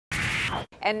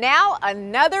And now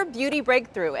another beauty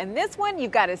breakthrough, and this one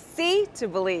you've got to see to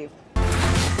believe.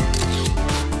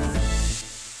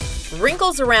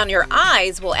 Wrinkles around your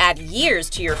eyes will add years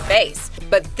to your face,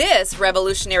 but this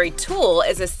revolutionary tool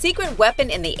is a secret weapon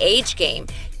in the age game.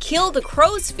 Kill the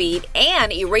crow's feet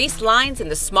and erase lines in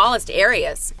the smallest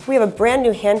areas. We have a brand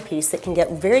new handpiece that can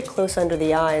get very close under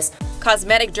the eyes.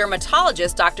 Cosmetic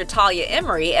dermatologist Dr. Talia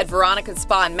Emery at Veronica's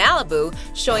Spa in Malibu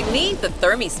showing me the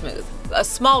ThermiSmooth, a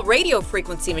small radio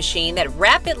frequency machine that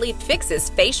rapidly fixes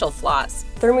facial flaws.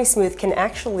 ThermiSmooth can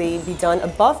actually be done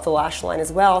above the lash line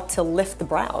as well to lift the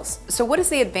brows. So what is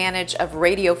the advantage of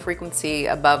radio frequency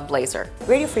above laser?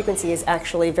 Radio frequency is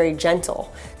actually very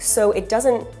gentle, so it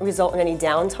doesn't result in any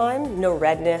downtime, no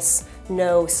redness,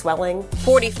 no swelling.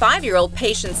 45-year-old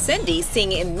patient Cindy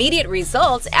seeing immediate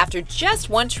results after just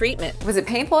one treatment. Was it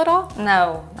painful at all?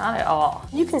 No, not at all.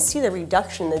 You can see the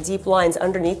reduction in the deep lines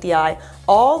underneath the eye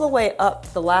all the way up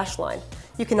to the lash line.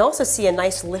 You can also see a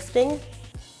nice lifting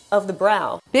of the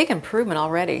brow. Big improvement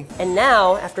already. And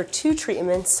now, after 2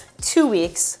 treatments, 2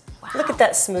 weeks, look at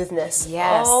that smoothness.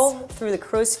 Yes. All through the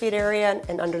crow's feet area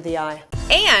and under the eye.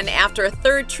 And after a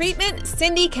 3rd treatment,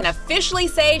 Cindy can officially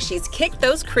say she's kicked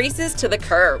those creases to the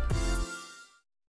curb.